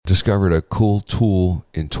discovered a cool tool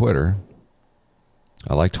in Twitter.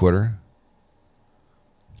 I like Twitter.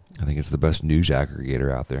 I think it's the best news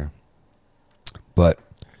aggregator out there. But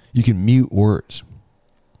you can mute words.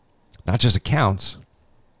 Not just accounts,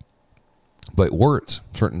 but words,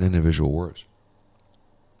 certain individual words.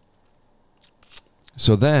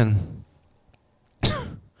 So then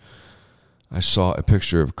I saw a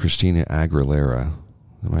picture of Christina Aguilera.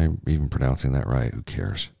 Am I even pronouncing that right? Who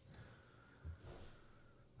cares?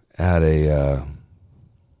 At a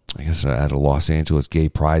Los Angeles gay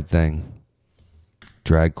pride thing,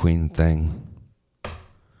 drag queen thing.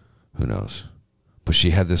 Who knows? But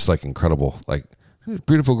she had this like incredible, like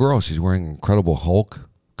beautiful girl. She's wearing an Incredible Hulk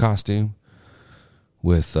costume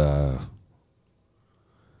with like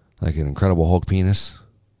an Incredible Hulk penis,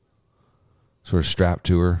 sort of strapped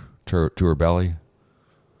to her belly,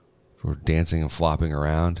 sort of dancing and flopping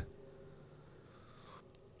around.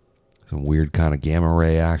 Some weird kind of gamma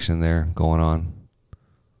ray action there going on.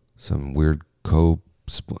 Some weird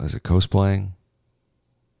cosplaying?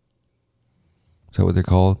 Is that what they're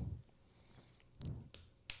called?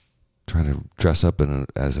 Trying to dress up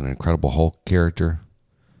as an Incredible Hulk character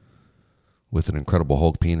with an Incredible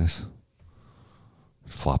Hulk penis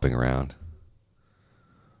flopping around.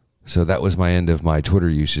 So that was my end of my Twitter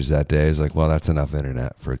usage that day. I was like, well, that's enough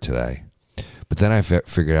internet for today. But then I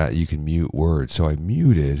figured out you can mute words. So I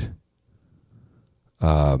muted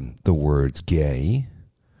the words gay,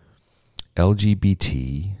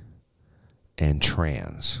 LGBT, and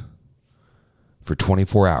trans for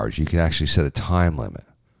 24 hours. You can actually set a time limit.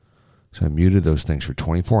 So I muted those things for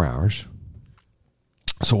 24 hours.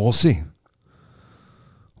 So we'll see.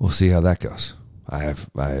 We'll see how that goes.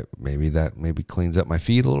 Maybe cleans up my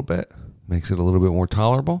feed a little bit, makes it a little bit more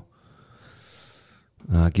tolerable.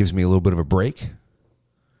 Gives me a little bit of a break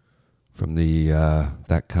from the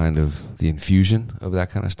infusion of that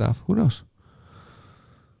kind of stuff. Who knows?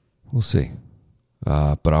 We'll see.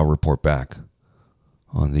 But I'll report back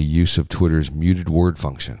on the use of Twitter's muted word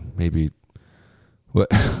function. Maybe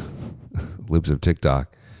what libs of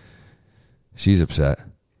TikTok. She's upset.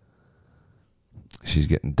 She's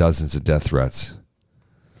getting dozens of death threats.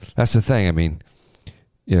 That's the thing. I mean,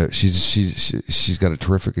 you know, she's got a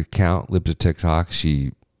terrific account, libs of TikTok.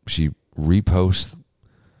 She reposts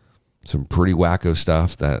some pretty wacko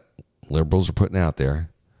stuff that liberals are putting out there,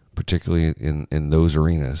 particularly in those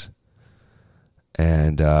arenas.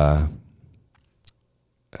 And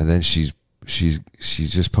then she's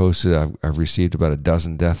just posted, I've received about a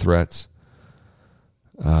dozen death threats.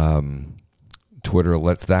 Twitter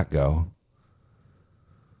lets that go.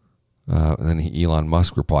 And then Elon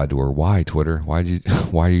Musk replied to her, "Why, Twitter? Why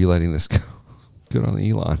are you letting this go?" Good on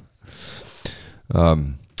Elon.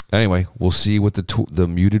 Anyway, we'll see what the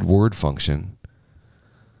muted word function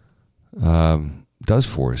does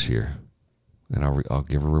for us here, and I'll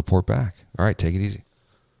give a report back. All right, take it easy.